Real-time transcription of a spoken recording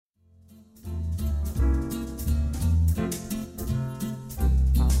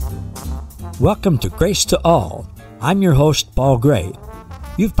Welcome to Grace to All. I'm your host, Paul Gray.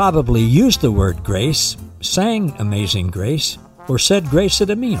 You've probably used the word grace, sang Amazing Grace, or said grace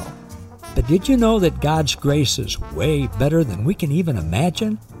at a meal. But did you know that God's grace is way better than we can even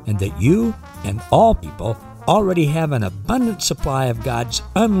imagine, and that you and all people already have an abundant supply of God's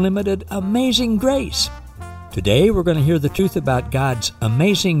unlimited, amazing grace? Today, we're going to hear the truth about God's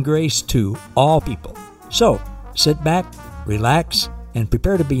amazing grace to all people. So, sit back, relax, and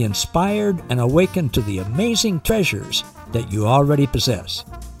prepare to be inspired and awakened to the amazing treasures that you already possess.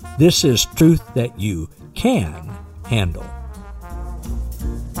 This is truth that you can handle.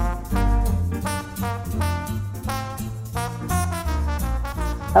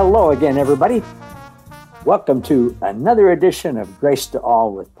 Hello again, everybody. Welcome to another edition of Grace to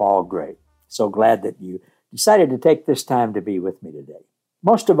All with Paul Gray. So glad that you decided to take this time to be with me today.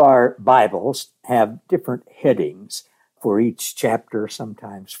 Most of our Bibles have different headings for each chapter,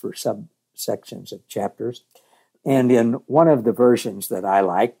 sometimes for subsections of chapters. And in one of the versions that I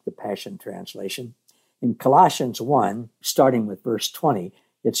like, the Passion Translation, in Colossians 1, starting with verse 20,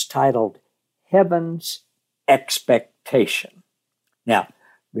 it's titled Heaven's Expectation. Now,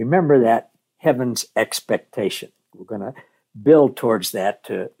 remember that heaven's expectation. We're going to build towards that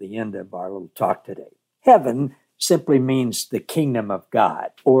to the end of our little talk today. Heaven simply means the kingdom of God,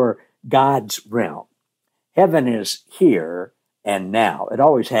 or God's realm. Heaven is here and now. It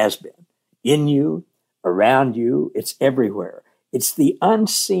always has been. In you, around you, it's everywhere. It's the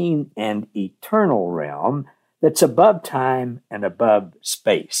unseen and eternal realm that's above time and above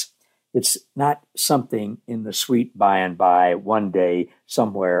space. It's not something in the sweet by and by, one day,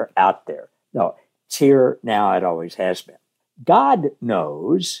 somewhere out there. No, it's here now. It always has been. God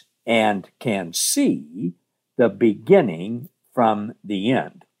knows and can see the beginning from the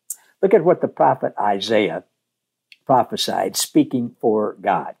end. Look at what the prophet Isaiah prophesied, speaking for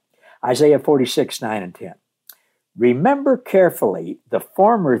God. Isaiah 46, 9 and 10. Remember carefully the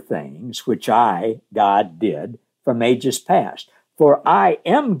former things which I, God, did from ages past. For I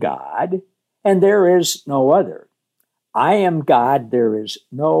am God, and there is no other. I am God, there is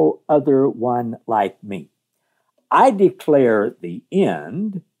no other one like me. I declare the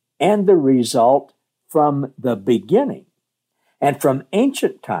end and the result from the beginning. And from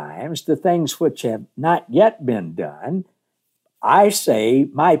ancient times, the things which have not yet been done, I say,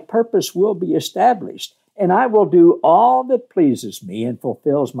 my purpose will be established, and I will do all that pleases me and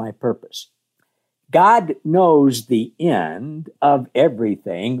fulfills my purpose. God knows the end of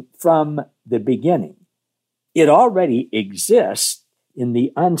everything from the beginning. It already exists in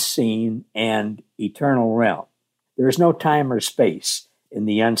the unseen and eternal realm. There is no time or space in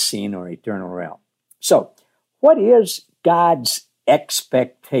the unseen or eternal realm. So, what is God's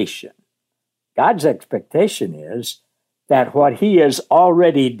expectation? God's expectation is that what he has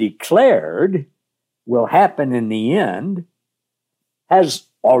already declared will happen in the end has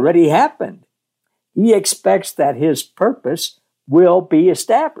already happened. He expects that his purpose will be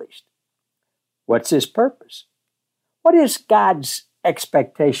established. What's his purpose? What is God's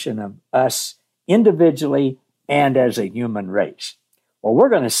expectation of us individually and as a human race? Well, we're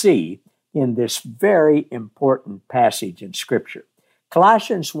going to see in this very important passage in Scripture.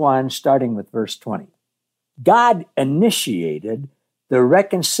 Colossians 1, starting with verse 20. God initiated the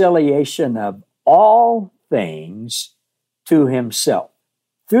reconciliation of all things to himself.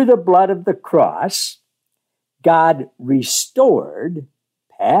 Through the blood of the cross, God restored,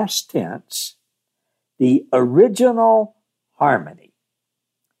 past tense, the original harmony.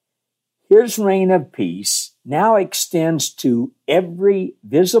 His reign of peace now extends to every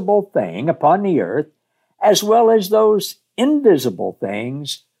visible thing upon the earth, as well as those invisible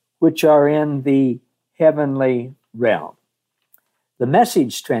things which are in the heavenly realm. The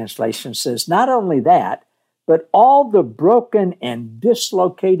Message translation says, not only that, but all the broken and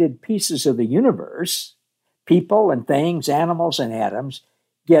dislocated pieces of the universe, people and things, animals and atoms,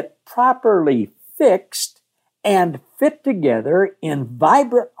 get properly fixed and fit together in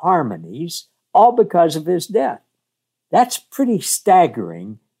vibrant harmonies, all because of his death. That's pretty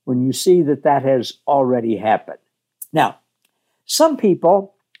staggering when you see that that has already happened. Now, some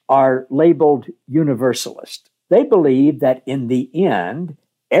people are labeled universalist. They believe that in the end,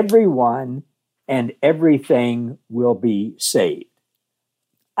 everyone and everything will be saved.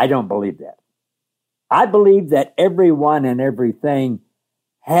 I don't believe that. I believe that everyone and everything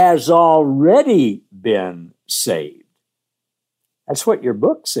has already been saved. That's what your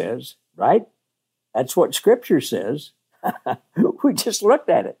book says, right? That's what Scripture says. We just looked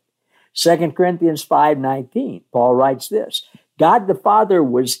at it. 2 Corinthians 5:19, Paul writes this, God the Father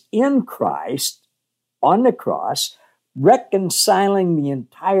was in Christ on the cross, reconciling the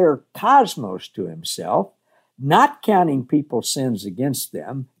entire cosmos to himself, not counting people's sins against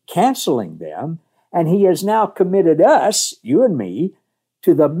them, canceling them, and he has now committed us, you and me,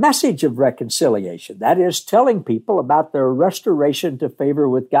 to the message of reconciliation. That is, telling people about their restoration to favor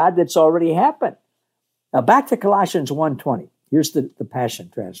with God that's already happened. Now back to Colossians 1:20. Here's the Passion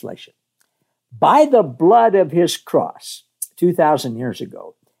Translation. By the blood of his cross, 2,000 years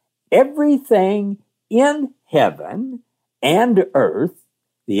ago, everything in heaven and earth,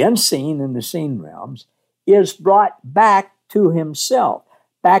 the unseen and the seen realms, is brought back to himself,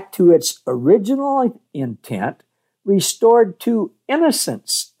 back to its original intent, restored to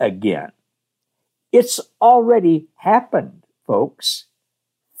innocence again. It's already happened, folks,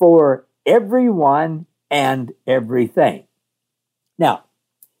 for everyone and everything. Now,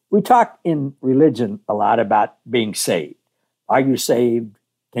 we talk in religion a lot about being saved. Are you saved?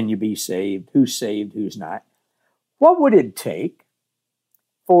 Can you be saved? Who's saved? Who's not? What would it take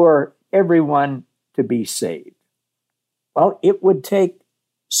for everyone to be saved? Well, it would take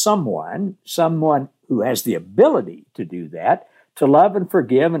someone who has the ability to do that, to love and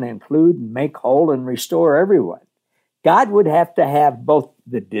forgive and include and make whole and restore everyone. God would have to have both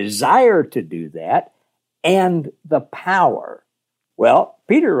the desire to do that and the power. Well,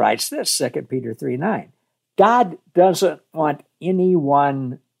 Peter writes this, 2 Peter 3:9. God doesn't want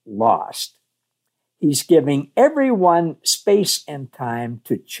anyone lost. He's giving everyone space and time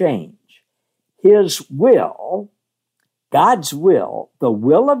to change. His will, God's will, the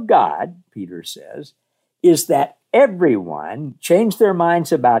will of God, Peter says, is that everyone change their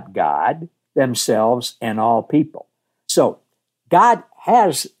minds about God, themselves, and all people. So God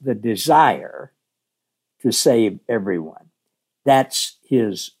has the desire to save everyone. That's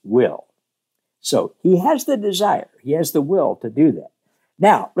his will. So he has the desire, he has the will to do that.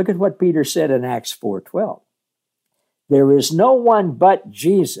 Now, look at what Peter said in Acts 4:12. There is no one but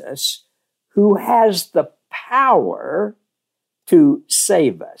Jesus who has the power to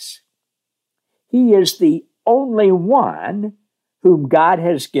save us. He is the only one whom God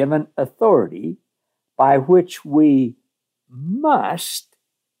has given authority by which we must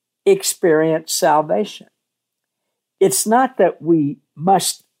experience salvation. It's not that we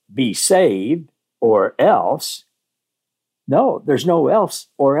must be saved or else. No, there's no else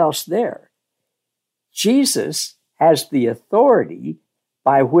or else there. Jesus has the authority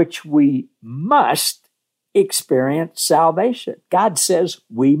by which we must experience salvation. God says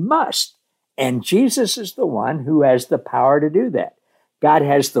we must, and Jesus is the one who has the power to do that. God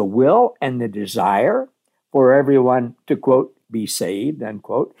has the will and the desire for everyone to, quote, be saved,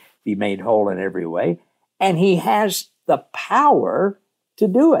 unquote, be made whole in every way, and he has the power to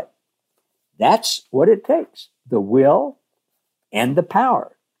do it. That's what it takes, the will and the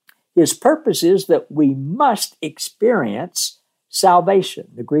power. His purpose is that we must experience salvation,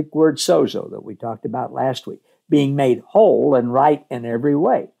 the Greek word sozo that we talked about last week, being made whole and right in every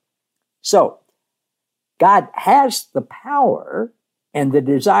way. So, God has the power and the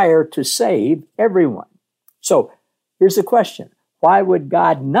desire to save everyone. So, here's the question. Why would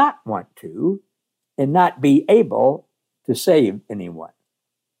God not want to and not be able to save anyone?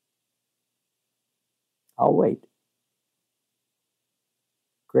 I'll wait.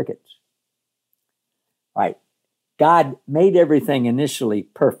 Crickets. Right. God made everything initially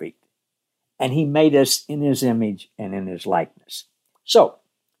perfect, and he made us in his image and in his likeness. So,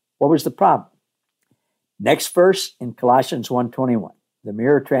 what was the problem? Next verse in Colossians 1:21, the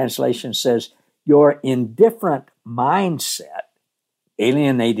Mirror translation says, your indifferent mindset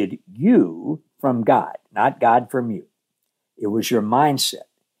alienated you from God, not God from you. It was your mindset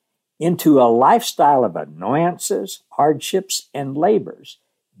into a lifestyle of annoyances, hardships, and labors.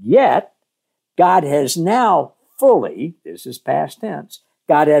 Yet, God has now fully, this is past tense,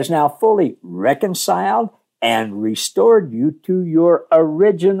 God has now fully reconciled and restored you to your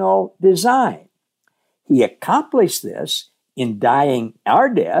original design. He accomplished this in dying our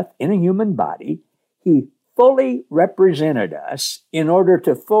death in a human body. He fully represented us in order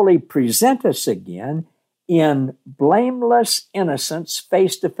to fully present us again in blameless innocence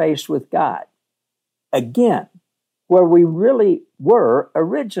face to face with God. Again, where we really were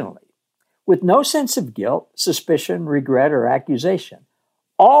originally, with no sense of guilt, suspicion, regret, or accusation.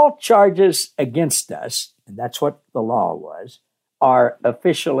 All charges against us, and that's what the law was, are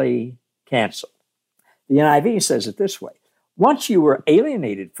officially canceled. The NIV says it this way. Once you were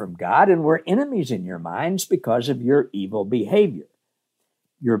alienated from God and were enemies in your minds because of your evil behavior.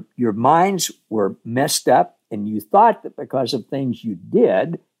 Your minds were messed up, and you thought that because of things you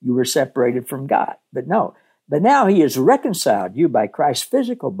did, you were separated from God. But no, But now he has reconciled you by Christ's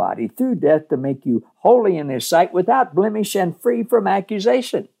physical body through death to make you holy in his sight, without blemish and free from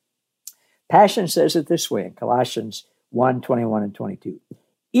accusation. Passion says it this way in Colossians 1:21 and 22.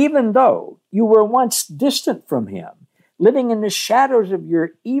 Even though you were once distant from him, living in the shadows of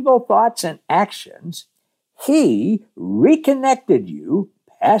your evil thoughts and actions, he reconnected you,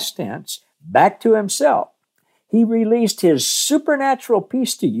 past tense, back to himself. He released his supernatural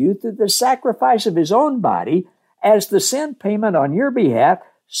peace to you through the sacrifice of his own body as the sin payment on your behalf,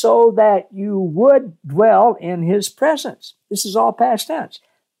 so that you would dwell in his presence. This is all past tense.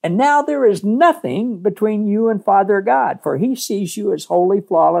 And now there is nothing between you and Father God, for he sees you as holy,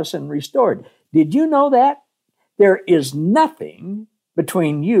 flawless, and restored. Did you know that? There is nothing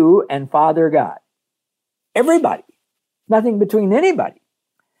between you and Father God. Everybody. Nothing between anybody.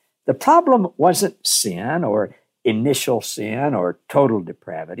 The problem wasn't sin or initial sin or total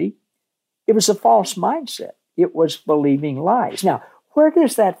depravity. It was a false mindset. It was believing lies. Now, where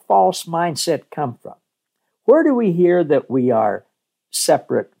does that false mindset come from? Where do we hear that we are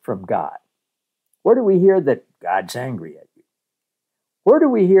separate from God? Where do we hear that God's angry at you? Where do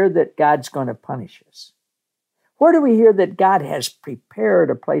we hear that God's going to punish us? Where do we hear that God has prepared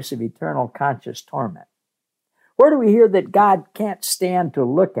a place of eternal conscious torment? Where do we hear that God can't stand to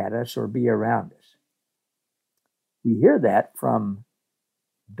look at us or be around us? We hear that from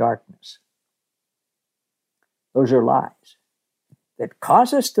darkness. Those are lies that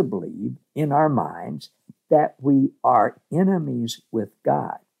cause us to believe in our minds that we are enemies with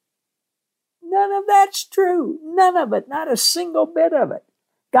God. None of that's true. None of it. Not a single bit of it.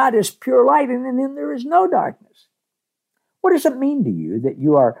 God is pure light, and in him there is no darkness. What does it mean to you that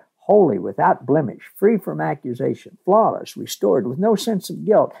you are holy, without blemish, free from accusation, flawless, restored, with no sense of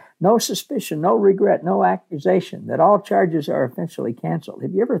guilt, no suspicion, no regret, no accusation, that all charges are officially canceled?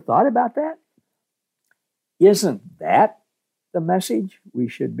 Have you ever thought about that? Isn't that the message we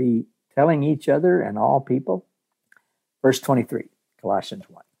should be telling each other and all people? Verse 23, Colossians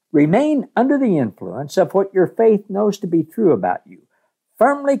 1. Remain under the influence of what your faith knows to be true about you,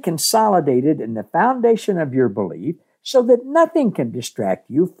 firmly consolidated in the foundation of your belief, so that nothing can distract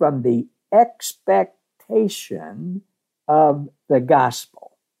you from the expectation of the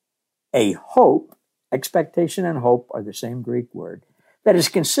gospel. A hope, expectation and hope are the same Greek word, that is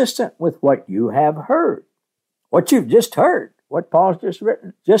consistent with what you have heard. What you've just heard, what Paul's just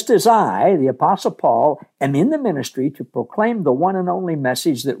written. Just as I, the Apostle Paul, am in the ministry to proclaim the one and only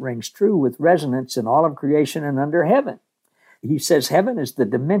message that rings true with resonance in all of creation and under heaven. He says heaven is the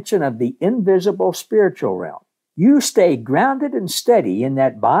dimension of the invisible spiritual realm. You stay grounded and steady in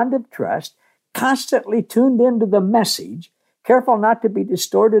that bond of trust, constantly tuned into the message, careful not to be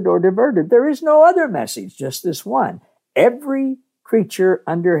distorted or diverted. There is no other message, just this one. Every creature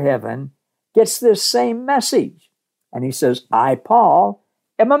under heaven gets this same message. And he says, I, Paul,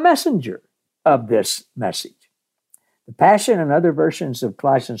 am a messenger of this message. The Passion and other versions of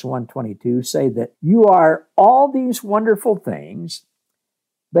Colossians 1:22 say that you are all these wonderful things,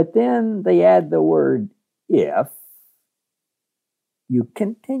 but then they add the word if you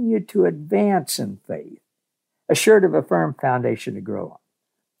continue to advance in faith, assured of a firm foundation to grow on.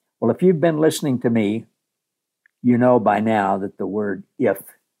 Well, if you've been listening to me, you know by now that the word if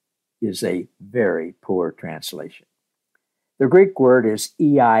is a very poor translation. The Greek word is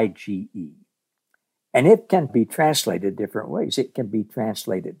E-I-G-E, and it can be translated different ways. It can be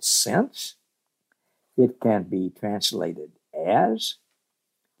translated since, it can be translated as,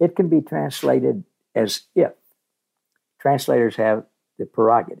 it can be translated as if. Translators have the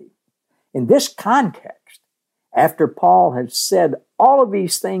prerogative. In this context, after Paul has said all of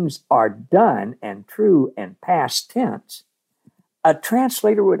these things are done and true and past tense, a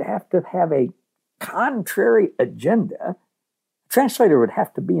translator would have to have a contrary agenda. A translator would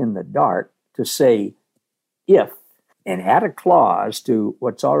have to be in the dark to say if and add a clause to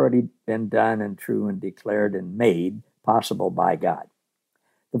what's already been done and true and declared and made possible by God.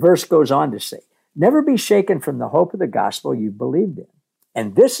 The verse goes on to say, never be shaken from the hope of the gospel you believed in.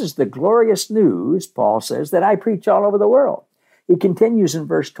 And this is the glorious news, Paul says, that I preach all over the world. He continues in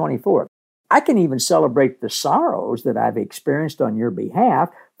verse 24. I can even celebrate the sorrows that I've experienced on your behalf,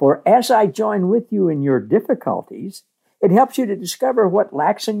 for as I join with you in your difficulties, it helps you to discover what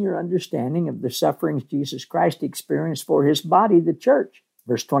lacks in your understanding of the sufferings Jesus Christ experienced for his body, the church.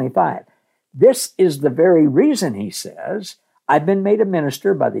 Verse 25. This is the very reason, he says, I've been made a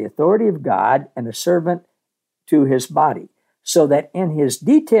minister by the authority of God and a servant to his body, so that in his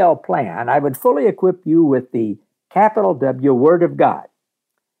detailed plan, I would fully equip you with the capital W Word of God.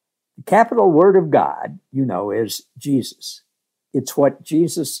 The capital Word of God, you know, is Jesus. It's what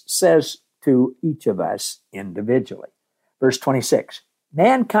Jesus says to each of us individually. Verse 26,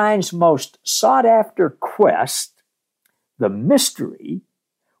 mankind's most sought after quest, the mystery,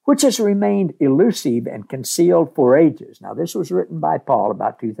 which has remained elusive and concealed for ages. Now, this was written by Paul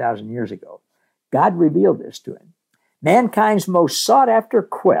about 2,000 years ago. God revealed this to him. Mankind's most sought after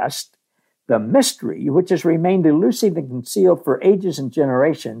quest, the mystery, which has remained elusive and concealed for ages and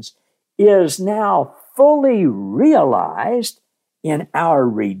generations, is now fully realized in our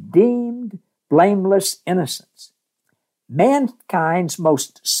redeemed, blameless innocence. Mankind's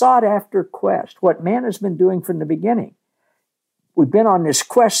most sought after quest, what man has been doing from the beginning. We've been on this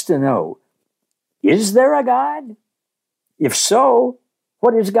quest to know, is there a God? If so,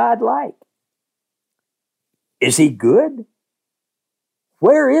 what is God like? Is he good?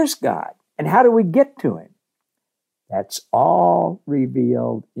 Where is God? And how do we get to him? That's all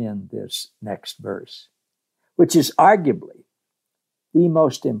revealed in this next verse, which is arguably the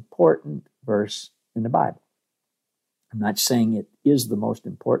most important verse in the Bible. I'm not saying it is the most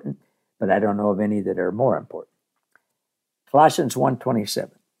important, but I don't know of any that are more important. Colossians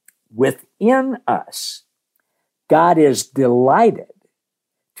 1:27. Within us, God is delighted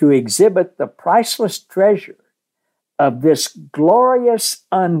to exhibit the priceless treasure of this glorious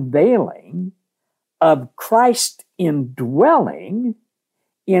unveiling of Christ indwelling,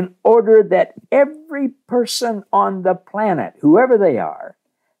 in order that every person on the planet, whoever they are,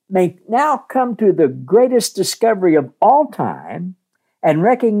 may now come to the greatest discovery of all time and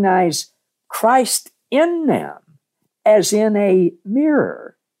recognize Christ in them as in a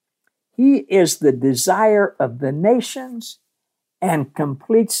mirror. He is the desire of the nations and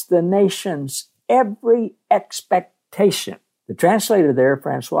completes the nations' every expectation. The translator there,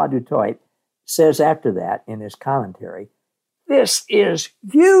 Francois Dutoit, says after that in his commentary, this is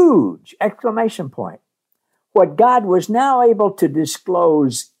huge! Exclamation point. What God was now able to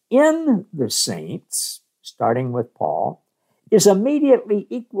disclose in the saints, starting with Paul, is immediately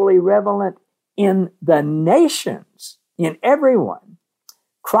equally relevant in the nations, in everyone.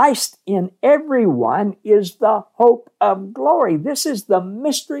 Christ in everyone is the hope of glory. This is the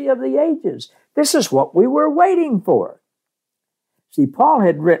mystery of the ages. This is what we were waiting for. See, Paul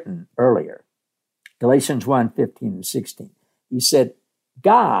had written earlier, Galatians 1:15 and 16. He said,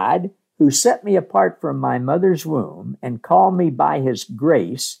 God, who set me apart from my mother's womb and called me by his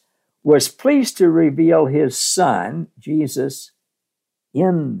grace, was pleased to reveal his Son, Jesus,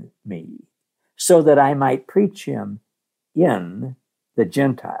 in me, so that I might preach him in the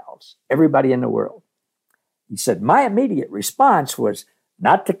Gentiles, everybody in the world. He said, my immediate response was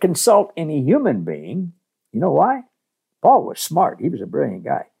not to consult any human being. You know why? Paul was smart. He was a brilliant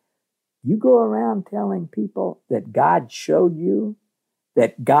guy. You go around telling people that God showed you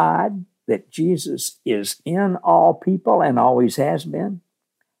that God, that Jesus is in all people and always has been,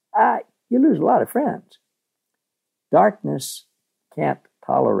 you lose a lot of friends. Darkness can't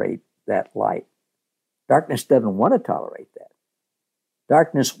tolerate that light. Darkness doesn't want to tolerate that.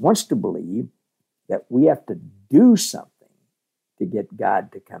 Darkness wants to believe that we have to do something to get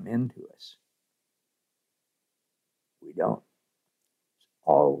God to come into us. We don't. It's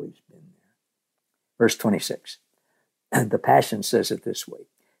always been there. Verse 26. The Passion says it this way.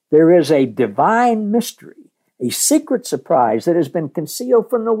 There is a divine mystery, a secret surprise that has been concealed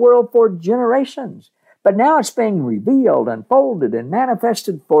from the world for generations. But now it's being revealed, unfolded, and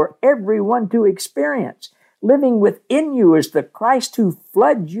manifested for everyone to experience. Living within you is the Christ who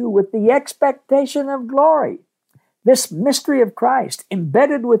floods you with the expectation of glory. This mystery of Christ,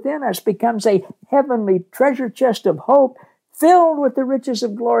 embedded within us, becomes a heavenly treasure chest of hope, filled with the riches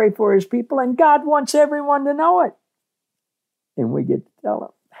of glory for his people, and God wants everyone to know it. And we get to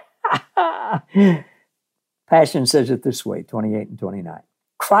tell them. Passion says it this way, 28 and 29.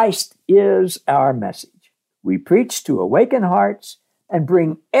 Christ is our message. We preach to awaken hearts and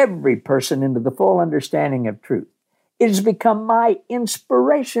bring every person into the full understanding of truth. It has become my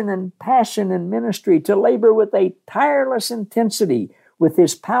inspiration and passion in ministry to labor with a tireless intensity, with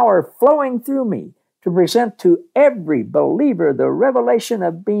his power flowing through me, to present to every believer the revelation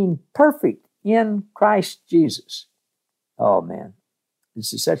of being perfect in Christ Jesus. Oh man,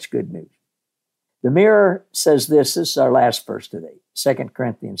 this is such good news. The Mirror says this is our last verse today, 2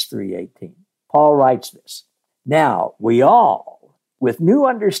 Corinthians 3:18. Paul writes this, now we all, with new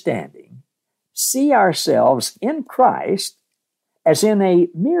understanding, see ourselves in Christ as in a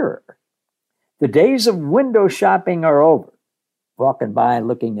mirror. The days of window shopping are over, walking by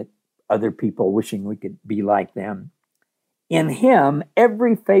looking at other people, wishing we could be like them. In him,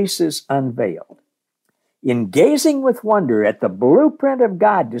 every face is unveiled. In gazing with wonder at the blueprint of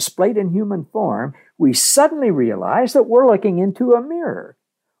God displayed in human form, we suddenly realize that we're looking into a mirror.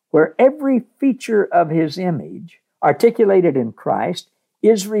 where every feature of his image, articulated in Christ,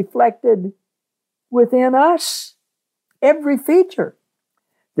 is reflected within us. Every feature.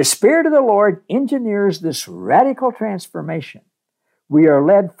 The Spirit of the Lord engineers this radical transformation. We are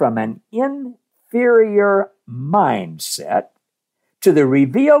led from an inferior mindset to the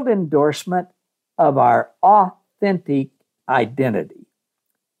revealed endorsement of our authentic identity.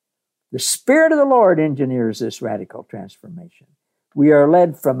 The Spirit of the Lord engineers this radical transformation. We are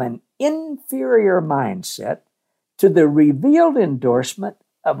led from an inferior mindset to the revealed endorsement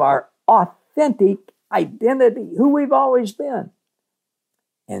of our authentic identity, who we've always been.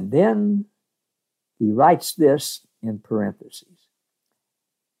 And then he writes this in parentheses.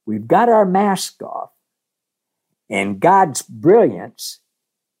 We've got our mask off, and God's brilliance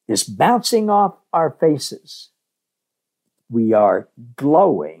is bouncing off our faces. We are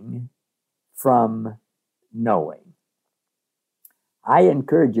glowing from knowing. I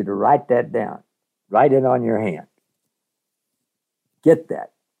encourage you to write that down. Write it on your hand. Get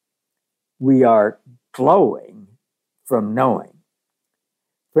that. We are glowing from knowing.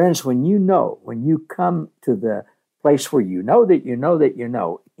 Friends, when you come to the place where you know that you know that you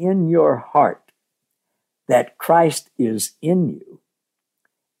know in your heart that Christ is in you,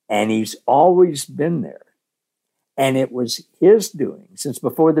 and he's always been there, and it was his doing since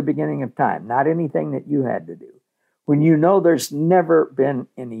before the beginning of time, not anything that you had to do. When you know there's never been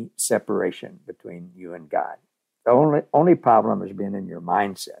any separation between you and God. The only problem has been in your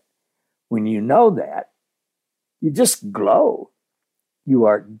mindset. When you know that, you just glow. You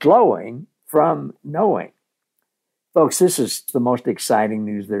are glowing from knowing. Folks, this is the most exciting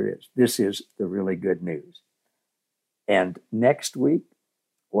news there is. This is the really good news. And next week,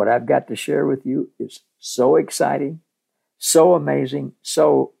 what I've got to share with you is so exciting, so amazing,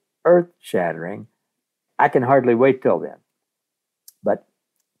 so earth-shattering. I can hardly wait till then. But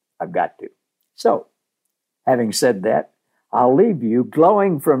I've got to. So, having said that, I'll leave you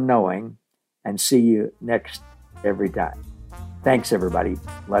glowing from knowing and see you next every time. Thanks, everybody.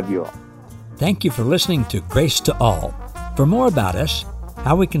 Love you all. Thank you for listening to Grace to All. For more about us,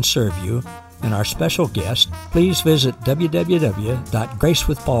 how we can serve you, and our special guest, please visit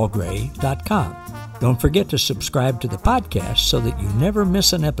www.gracewithpaulgray.com. Don't forget to subscribe to the podcast so that you never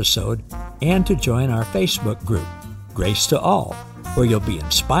miss an episode, and to join our Facebook group, Grace to All, where you'll be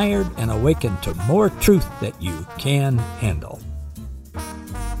inspired and awakened to more truth that you can handle.